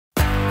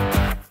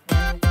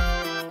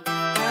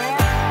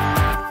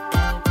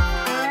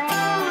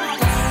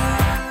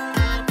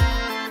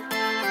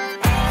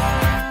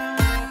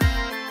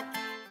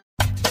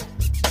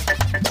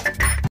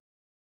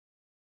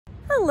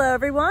Hello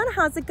everyone,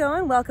 how's it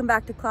going? Welcome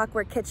back to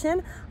Clockwork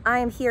Kitchen. I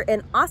am here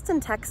in Austin,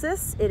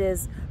 Texas. It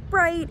is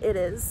bright, it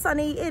is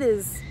sunny, it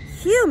is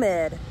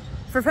humid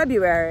for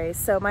February,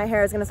 so my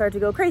hair is gonna start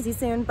to go crazy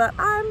soon, but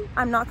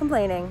I'm not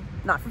complaining.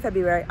 Not for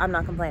February, I'm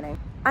not complaining.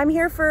 I'm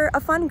here for a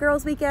fun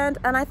girls weekend,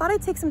 and I thought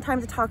I'd take some time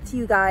to talk to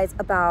you guys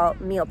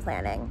about meal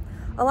planning.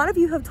 A lot of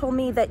you have told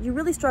me that you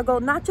really struggle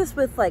not just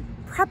with like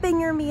prepping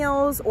your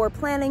meals or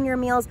planning your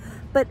meals,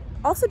 but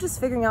also just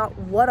figuring out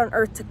what on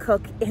earth to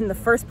cook in the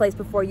first place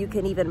before you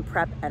can even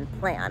prep and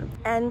plan.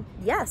 And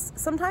yes,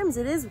 sometimes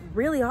it is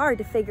really hard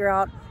to figure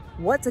out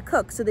what to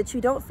cook so that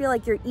you don't feel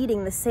like you're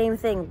eating the same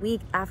thing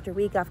week after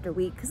week after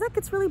week, because that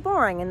gets really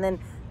boring, and then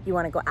you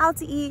want to go out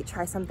to eat,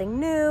 try something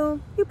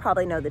new. You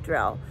probably know the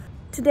drill.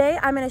 Today,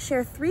 I'm going to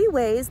share 3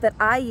 ways that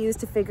I use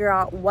to figure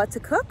out what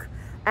to cook,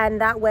 and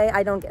that way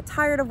I don't get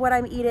tired of what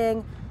I'm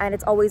eating, and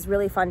it's always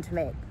really fun to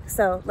make.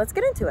 So let's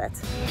get into it.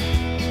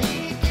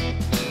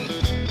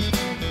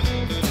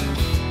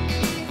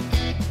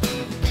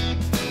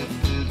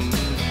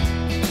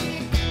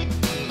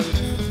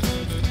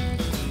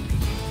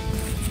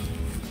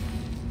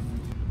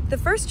 The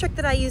first trick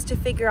that I use to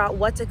figure out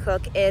what to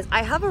cook is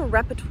I have a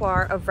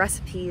repertoire of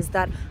recipes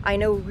that I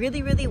know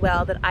really, really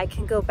well that I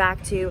can go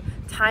back to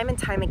time and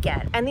time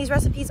again. And these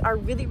recipes are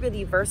really,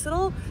 really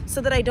versatile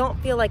so that I don't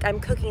feel like I'm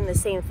cooking the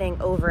same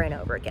thing over and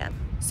over again.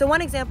 So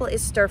one example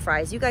is stir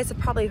fries. You guys have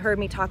probably heard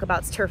me talk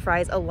about stir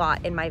fries a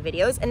lot in my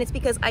videos, and it's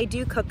because I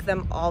do cook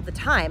them all the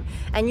time.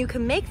 And you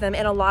can make them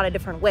in a lot of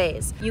different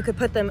ways. You could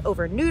put them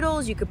over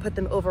noodles, you could put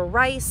them over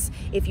rice.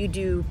 If you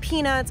do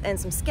peanuts and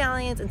some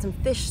scallions and some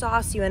fish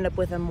sauce, you end up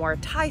with a more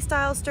Thai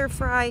style stir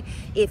fry.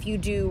 If you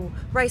do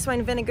rice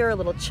wine vinegar, a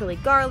little chili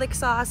garlic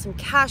sauce, some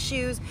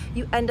cashews,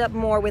 you end up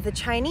more with a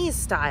Chinese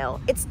style.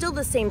 It's still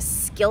the same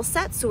skill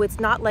set, so it's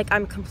not like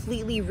I'm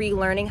completely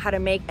relearning how to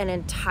make an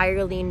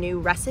entirely new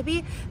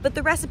recipe. But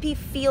the recipe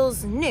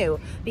feels new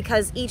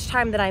because each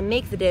time that I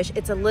make the dish,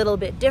 it's a little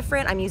bit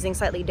different. I'm using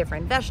slightly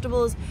different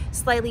vegetables,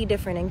 slightly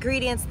different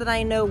ingredients that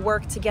I know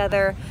work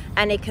together,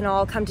 and it can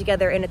all come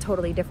together in a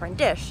totally different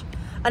dish.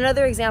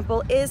 Another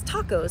example is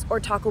tacos or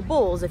taco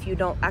bowls if you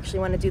don't actually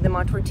want to do them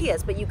on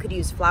tortillas, but you could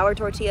use flour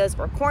tortillas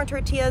or corn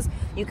tortillas.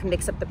 You can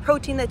mix up the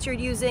protein that you're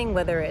using,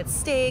 whether it's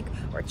steak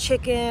or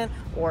chicken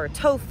or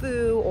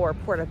tofu or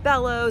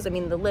portobellos. I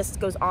mean, the list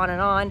goes on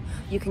and on.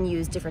 You can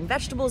use different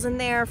vegetables in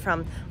there,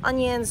 from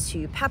onions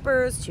to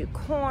peppers to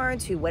corn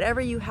to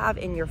whatever you have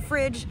in your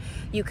fridge.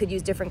 You could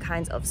use different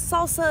kinds of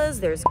salsas.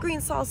 There's green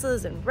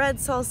salsas and red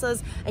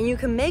salsas, and you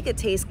can make it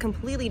taste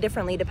completely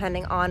differently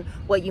depending on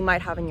what you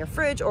might have in your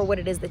fridge or what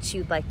it is that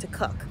you'd like to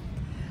cook.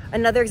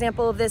 Another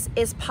example of this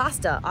is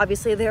pasta.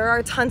 Obviously, there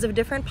are tons of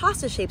different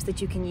pasta shapes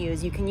that you can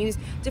use. You can use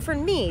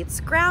different meats,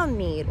 ground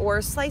meat,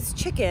 or sliced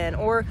chicken,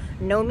 or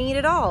no meat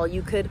at all.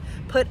 You could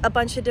put a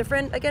bunch of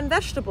different, again,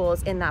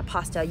 vegetables in that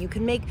pasta. You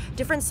can make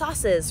different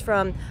sauces,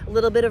 from a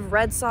little bit of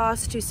red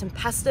sauce to some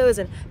pestos,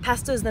 and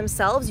pestos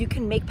themselves, you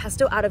can make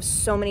pesto out of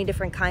so many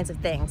different kinds of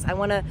things. I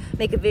wanna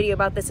make a video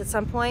about this at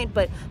some point,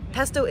 but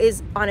pesto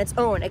is on its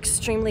own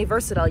extremely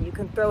versatile. You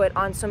can throw it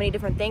on so many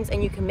different things,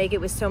 and you can make it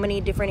with so many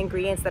different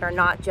ingredients that are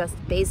not just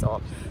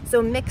basil.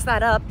 So mix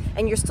that up,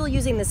 and you're still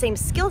using the same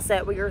skill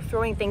set where you're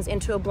throwing things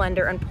into a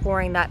blender and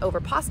pouring that over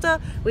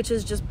pasta, which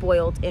is just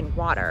boiled in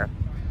water.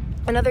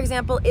 Another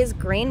example is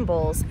grain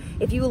bowls.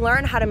 If you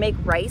learn how to make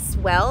rice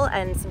well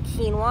and some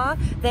quinoa,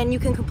 then you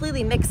can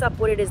completely mix up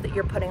what it is that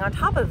you're putting on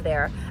top of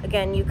there.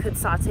 Again, you could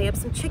saute up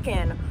some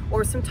chicken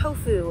or some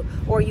tofu,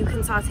 or you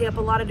can saute up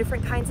a lot of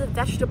different kinds of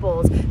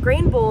vegetables.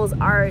 Grain bowls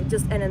are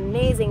just an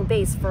amazing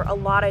base for a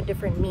lot of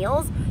different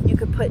meals. You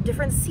could put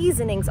different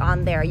seasonings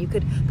on there. You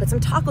could put some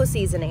taco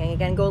seasoning,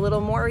 again, go a little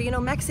more,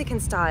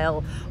 Mexican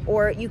style,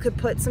 or you could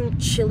put some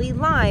chili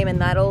lime, and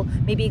that'll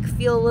maybe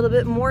feel a little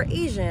bit more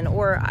Asian,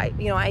 or I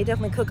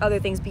definitely cook other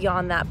things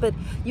beyond that, but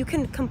you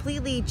can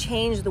completely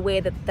change the way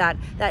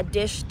that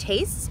dish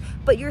tastes,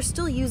 but you're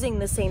still using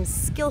the same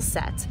skill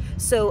set.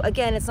 So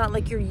again, it's not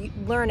like you're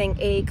learning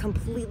a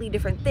completely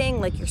different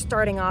thing, like you're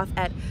starting off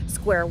at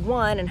square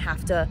one and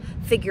have to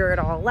figure it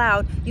all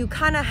out. You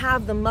kind of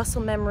have the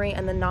muscle memory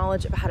and the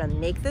knowledge of how to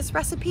make this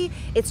recipe.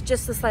 It's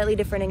just the slightly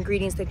different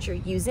ingredients that you're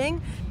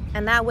using.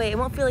 And that way it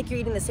won't feel like you're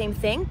eating the same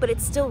thing, but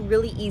it's still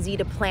really easy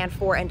to plan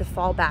for and to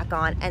fall back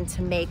on and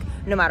to make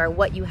no matter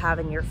what you have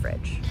in your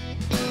fridge.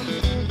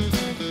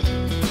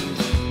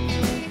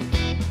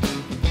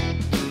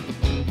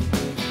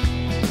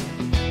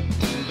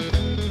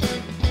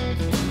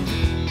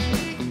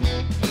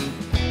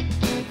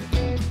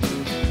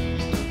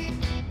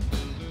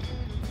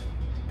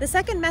 The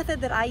second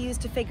method that I use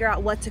to figure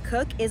out what to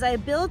cook is I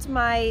build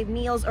my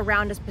meals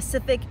around a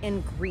specific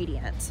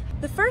ingredient.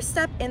 The first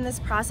step in this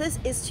process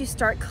is to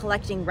start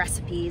collecting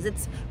recipes.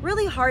 It's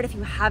really hard if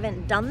you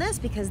haven't done this,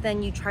 because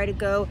then you try to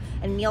go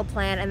and meal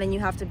plan, and then you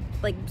have to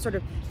sort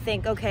of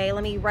think, okay,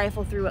 let me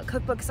rifle through what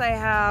cookbooks I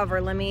have,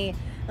 or let me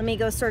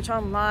go search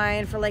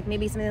online for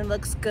maybe something that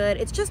looks good.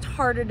 It's just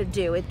harder to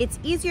do. It's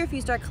easier if you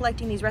start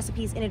collecting these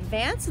recipes in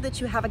advance so that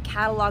you have a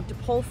catalog to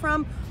pull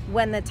from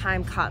when the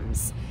time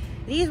comes.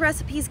 These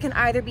recipes can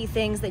either be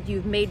things that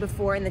you've made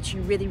before and that you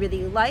really,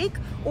 really like,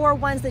 or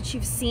ones that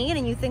you've seen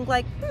and you think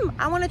like,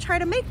 I want to try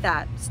to make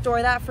that.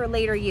 Store that for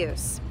later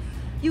use.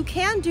 You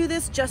can do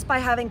this just by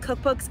having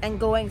cookbooks and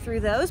going through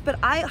those, but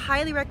I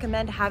highly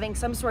recommend having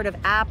some sort of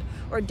app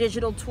or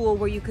digital tool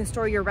where you can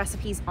store your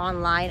recipes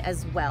online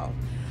as well.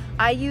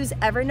 I use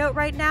Evernote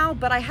right now,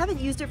 but I haven't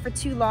used it for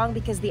too long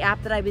because the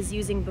app that I was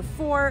using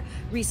before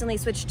recently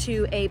switched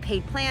to a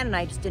paid plan and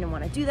I just didn't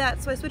want to do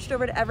that. So I switched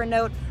over to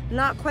Evernote.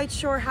 Not quite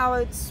sure how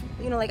it's,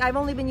 like I've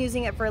only been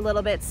using it for a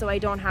little bit, so I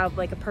don't have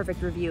like a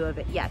perfect review of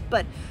it yet.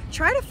 But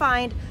try to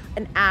find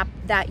an app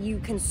that you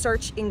can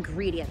search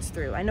ingredients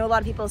through. I know a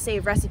lot of people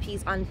save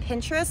recipes on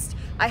Pinterest.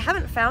 I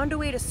haven't found a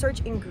way to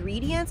search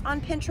ingredients on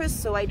Pinterest,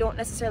 so I don't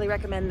necessarily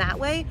recommend that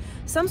way.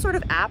 Some sort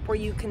of app where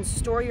you can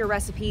store your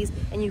recipes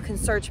and you can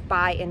search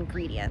by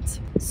ingredient.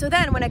 So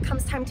then when it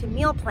comes time to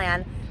meal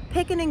plan,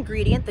 pick an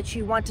ingredient that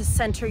you want to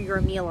center your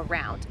meal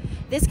around.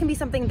 This can be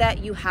something that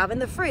you have in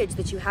the fridge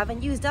that you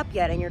haven't used up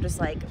yet and you're just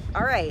like,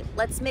 all right,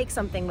 let's make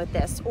something with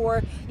this.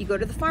 Or you go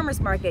to the farmer's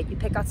market, you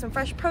pick out some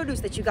fresh produce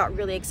that you got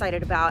really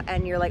excited about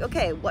and you're like,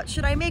 okay, what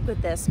should I make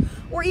with this?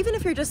 Or even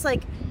if you're just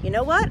like, you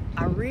know what,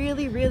 I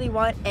really, really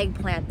want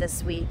eggplant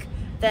this week,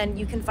 then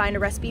you can find a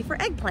recipe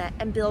for eggplant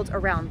and build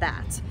around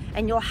that.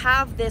 And you'll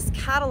have this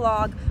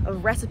catalog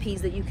of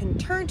recipes that you can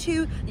turn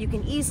to, that you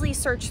can easily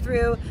search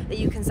through, that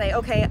you can say,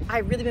 okay,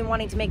 I've really been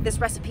wanting to make this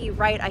recipe,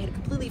 right? I had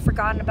completely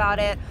forgotten about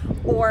it.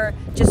 Or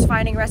just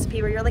finding a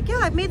recipe where you're like, yeah,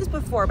 I've made this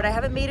before, but I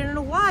haven't made it in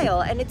a while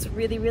and it's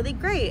really, really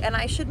great. And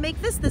I should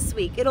make this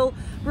week. It'll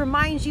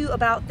remind you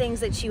about things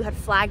that you had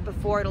flagged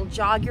before. It'll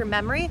jog your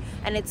memory.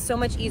 And it's so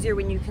much easier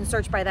when you can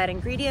search by that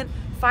ingredient,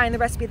 find the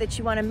recipe that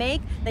you want to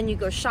make, then you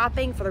go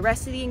shopping for the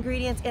rest of the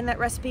ingredients in that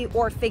recipe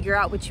or figure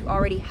out what you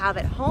already have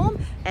at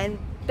home and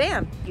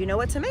bam, you know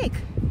what to make.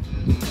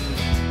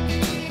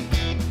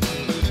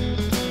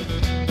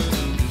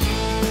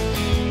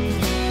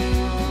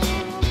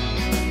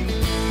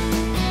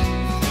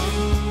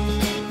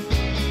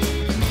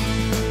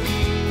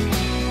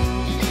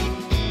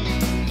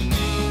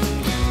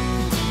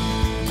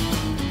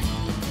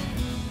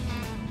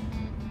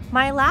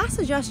 My last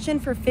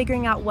suggestion for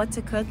figuring out what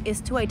to cook is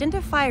to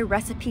identify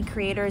recipe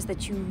creators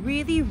that you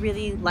really,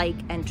 really like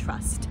and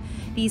trust.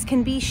 These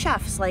can be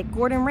chefs like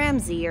Gordon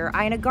Ramsay or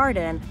Ina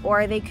Garten,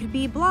 or they could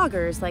be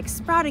bloggers like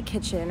Sprouted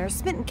Kitchen or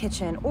Smitten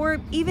Kitchen, or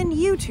even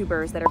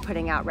YouTubers that are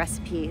putting out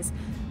recipes.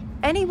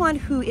 Anyone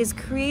who is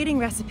creating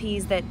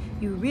recipes that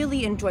you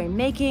really enjoy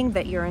making,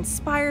 that you're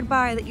inspired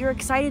by, that you're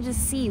excited to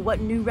see what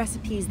new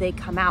recipes they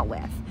come out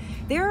with.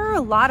 There are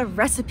a lot of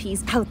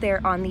recipes out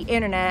there on the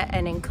internet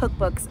and in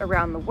cookbooks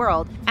around the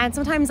world. And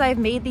sometimes I've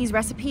made these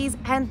recipes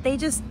and they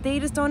just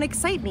don't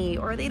excite me,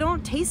 or they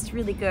don't taste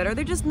really good, or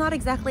they're just not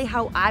exactly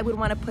how I would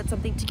want to put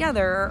something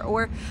together,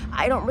 or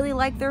I don't really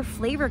like their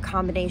flavor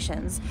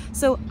combinations.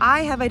 So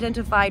I have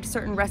identified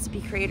certain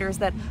recipe creators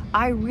that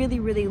I really,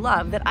 really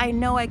love, that I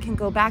know I can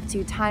go back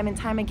to time and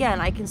time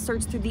again. I can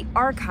search through the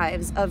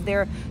archives of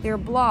their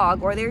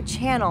blog or their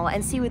channel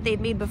and see what they've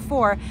made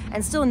before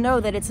and still know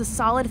that it's a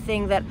solid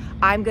thing that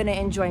I'm gonna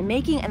enjoy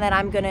making and that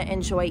I'm gonna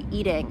enjoy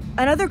eating.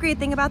 Another great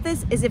thing about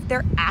this is if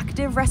they're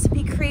active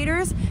recipe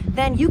creators,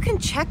 then you can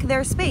check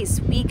their space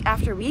week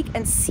after week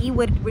and see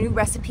what new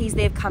recipes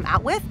they've come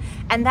out with,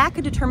 and that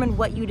could determine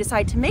what you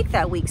decide to make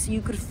that week. So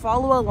you could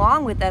follow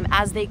along with them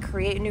as they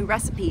create new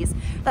recipes.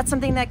 That's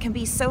something that can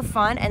be so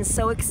fun and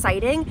so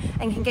exciting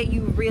and can get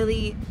you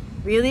really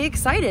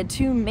excited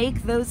to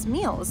make those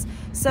meals.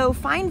 So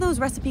find those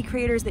recipe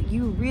creators that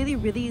you really,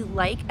 really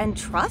like and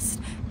trust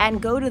and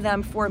go to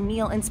them for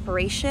meal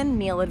inspiration,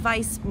 meal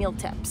advice, meal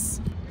tips.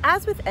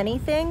 As with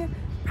anything,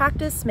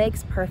 practice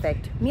makes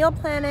perfect. Meal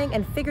planning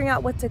and figuring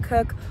out what to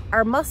cook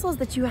are muscles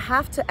that you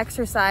have to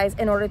exercise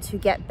in order to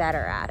get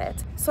better at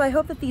it. So I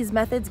hope that these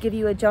methods give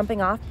you a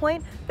jumping off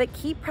point, but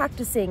keep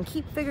practicing,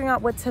 keep figuring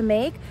out what to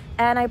make,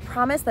 and I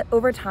promise that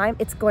over time,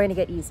 it's going to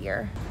get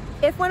easier.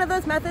 If one of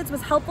those methods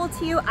was helpful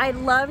to you, I'd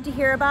love to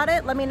hear about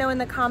it. Let me know in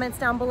the comments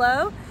down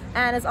below.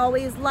 And as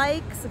always,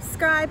 like,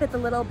 subscribe, hit the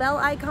little bell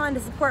icon to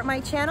support my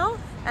channel,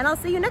 and I'll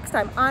see you next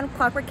time on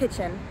Clockwork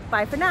Kitchen.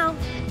 Bye for now.